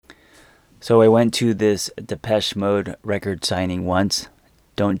So I went to this Depeche Mode record signing once.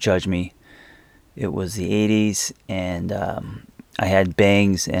 Don't judge me. It was the 80s, and I had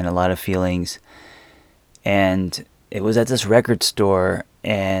bangs and a lot of feelings. And it was at this record store,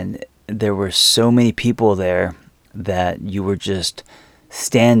 and there were so many people there that you were just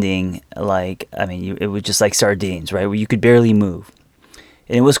standing like, it was just like sardines, right? Where you could barely move.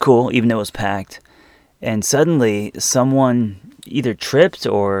 And it was cool, even though it was packed. And suddenly, someone either tripped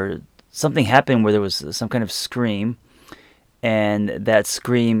or something happened where there was some kind of scream, and that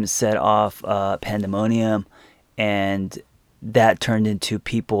scream set off pandemonium, and that turned into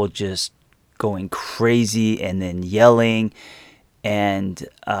people just going crazy and then yelling, and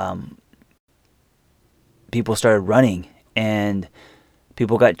people started running, and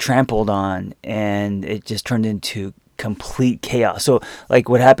people got trampled on, and it just turned into complete chaos. So, like,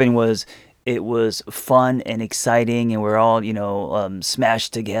 what happened was it was fun and exciting, and we're all,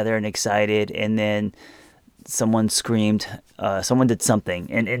 smashed together and excited, and then someone screamed, someone did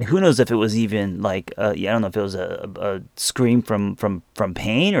something, and who knows if it was even like, I don't know if it was a scream from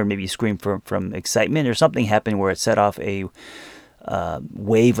pain, or maybe a scream from excitement, or something happened where it set off a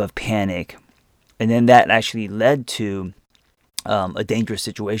wave of panic, and then that actually led to a dangerous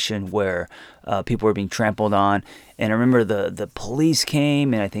situation where people were being trampled on. And I remember the police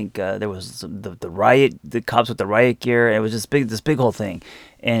came, and I think there was the cops with the riot gear, and it was this big whole thing,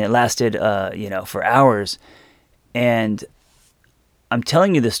 and it lasted for hours. And I'm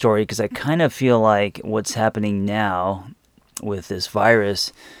telling you this story because I kind of feel like what's happening now with this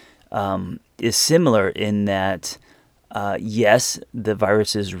virus is similar in that yes, the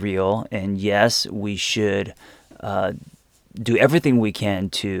virus is real, and yes, we should do everything we can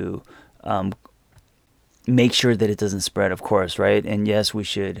to make sure that it doesn't spread, of course, right? And yes, we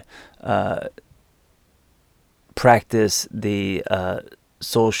should practice the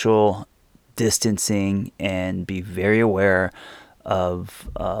social distancing and be very aware of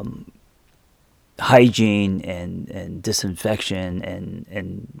hygiene and disinfection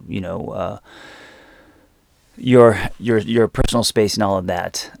and your personal space and all of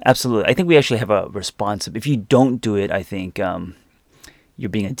that. Absolutely. I think we actually have a responsibility. If you don't do it, I think you're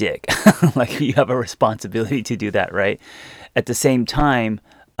being a dick. Like, you have a responsibility to do that, right? At the same time,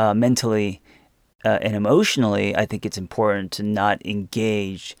 mentally and emotionally, I think it's important to not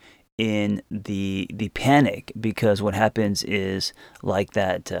engage in the panic, because what happens is, like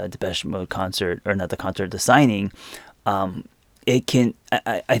that Depeche Mode concert, or not the concert, the signing, it can,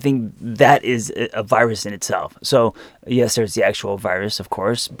 I think that is a virus in itself. So yes, there's the actual virus, of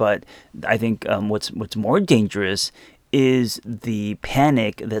course, but I think what's more dangerous is the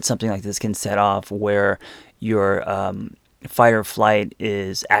panic that something like this can set off, where your fight or flight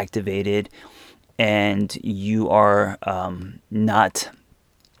is activated, and you are not,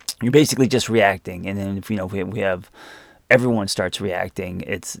 you're basically just reacting. And then if we have everyone starts reacting,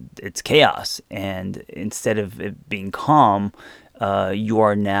 it's chaos. And instead of it being calm, you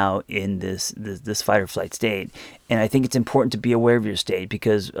are now in this fight or flight state. And I think it's important to be aware of your state,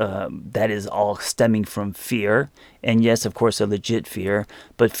 because that is all stemming from fear. And yes, of course, a legit fear,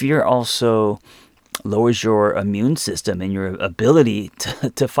 but fear also lowers your immune system and your ability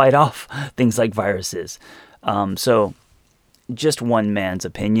to fight off things like viruses. So just one man's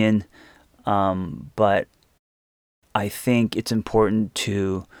opinion, but I think it's important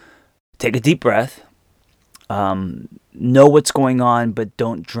to take a deep breath, know what's going on, but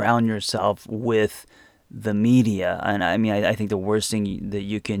don't drown yourself with the media. And I think the worst thing that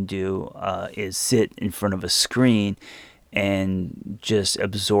you can do is sit in front of a screen and just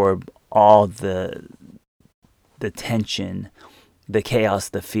absorb all the tension, the chaos,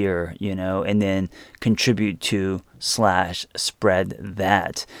 the fear, and then contribute to / spread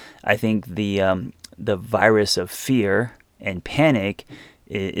that. I think the virus of fear and panic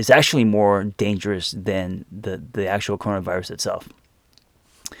is actually more dangerous than the actual coronavirus itself.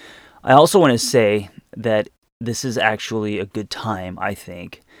 I also want to say that this is actually a good time, I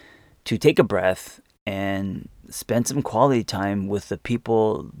think, to take a breath and spend some quality time with the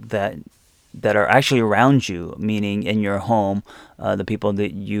people that are actually around you, meaning in your home, the people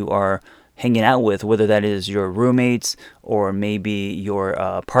that you are hanging out with, whether that is your roommates, or maybe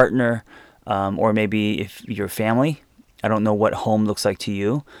your partner, or maybe if your family. I don't know what home looks like to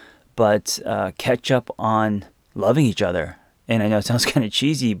you, but catch up on loving each other. And I know it sounds kind of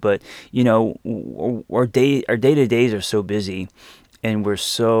cheesy, but our day-to-days are so busy, and we're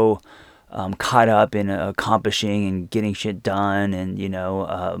so caught up in accomplishing and getting shit done, and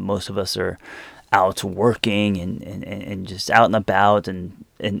most of us are out working and just out and about,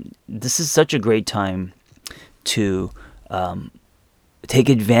 and this is such a great time to take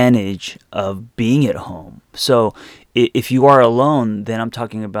advantage of being at home. So if you are alone, then I'm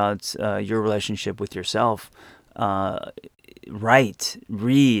talking about your relationship with yourself. Write,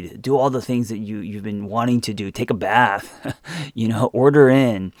 read, do all the things that you've been wanting to do. Take a bath, order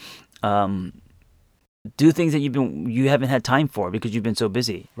in, do things that you haven't had time for because you've been so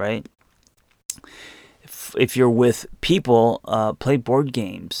busy, right? If you're with people, play board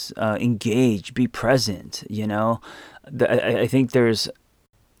games, engage, be present. I think there's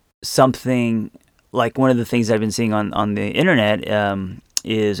something like one of the things I've been seeing on the internet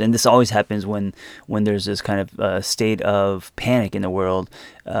is, and this always happens when there's this kind of state of panic in the world,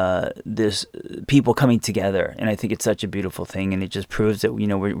 this people coming together, and I think it's such a beautiful thing, and it just proves that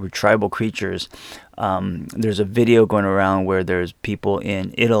we're tribal creatures. There's a video going around where there's people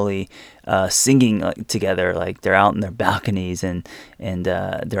in Italy singing together, like they're out in their balconies and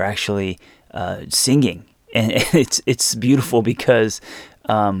they're actually singing, and it's beautiful because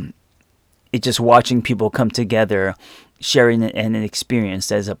it's just watching people come together, sharing an experience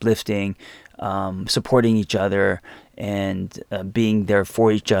that is uplifting, supporting each other, and being there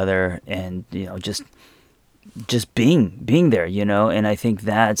for each other, and just being there, and I think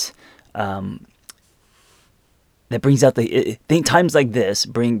that brings out times like this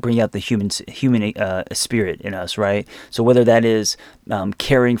bring out the human spirit in us, right? So whether that is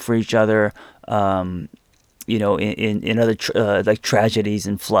caring for each other, in other like tragedies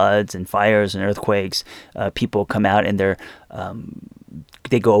and floods and fires and earthquakes, people come out and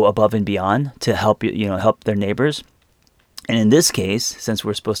they go above and beyond to help help their neighbors. And in this case, since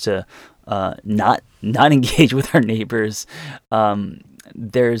we're supposed to not engage with our neighbors,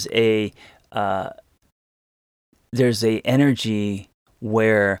 there's a energy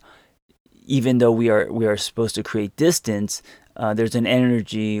where even though we are supposed to create distance, there's an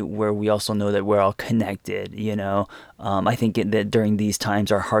energy where we also know that we're all connected. I think that during these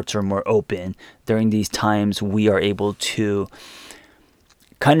times our hearts are more open. During these times we are able to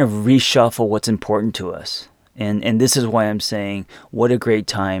kind of reshuffle what's important to us. And this is why I'm saying, what a great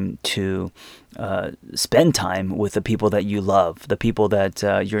time to spend time with the people that you love, the people that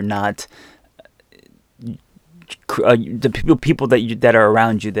you're not, the people that are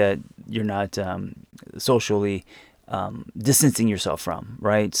around you that you're not socially distancing yourself from,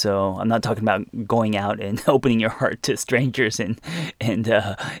 right? So I'm not talking about going out and opening your heart to strangers and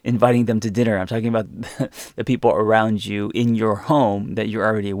inviting them to dinner. I'm talking about the people around you in your home that you're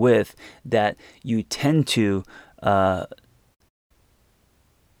already with, that you tend to not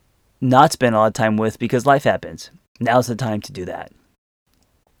spend a lot of time with because life happens. Now's the time to do that.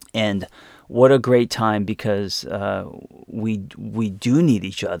 And what a great time, because we do need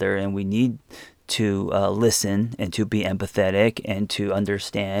each other, and we need to listen and to be empathetic and to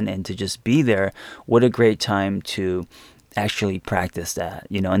understand and to just be there. What a great time to actually practice that,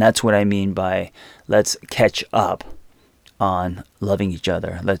 and that's what I mean by let's catch up on loving each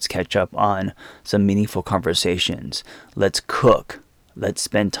other. Let's catch up on some meaningful conversations. Let's cook. Let's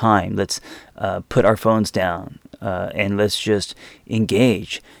spend time. Let's put our phones down and let's just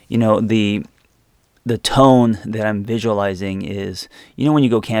engage. The tone that I'm visualizing is, when you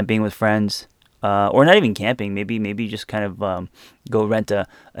go camping with friends, or not even camping, maybe you just kind of go rent an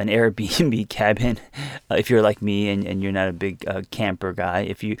Airbnb cabin if you're like me and you're not a big camper guy.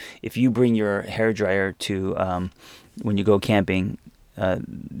 If you bring your hairdryer to when you go camping,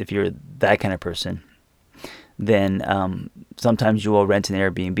 if you're that kind of person, then sometimes you will rent an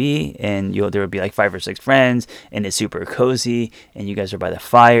Airbnb, and there will be like 5 or 6 friends, and it's super cozy, and you guys are by the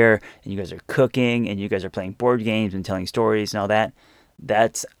fire, and you guys are cooking, and you guys are playing board games and telling stories and all that.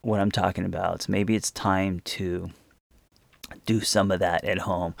 That's what I'm talking about. So maybe it's time to do some of that at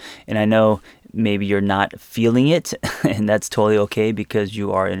home. And I know maybe you're not feeling it, and that's totally okay, because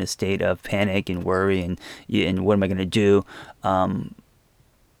you are in a state of panic and worry and what am I going to do?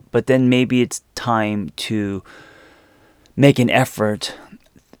 But then maybe it's time to make an effort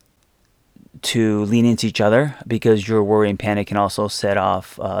to lean into each other, because your worry and panic can also set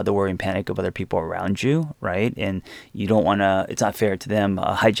off the worry and panic of other people around you, right? And you don't want to, it's not fair to them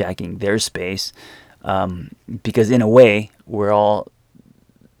hijacking their space, because in a way, we're all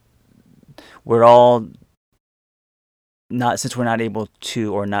not, since we're not able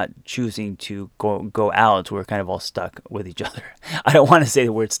to, or not choosing to go out, we're kind of all stuck with each other. I don't want to say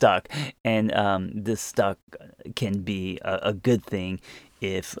the word stuck, and this stuck can be a good thing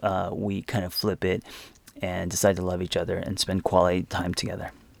if we kind of flip it and decide to love each other and spend quality time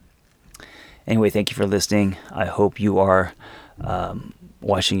together. Anyway, thank you for listening. I hope you are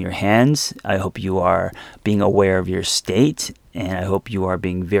washing your hands. I hope you are being aware of your state, and I hope you are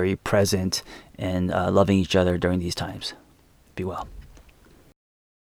being very present and loving each other during these times. Be well.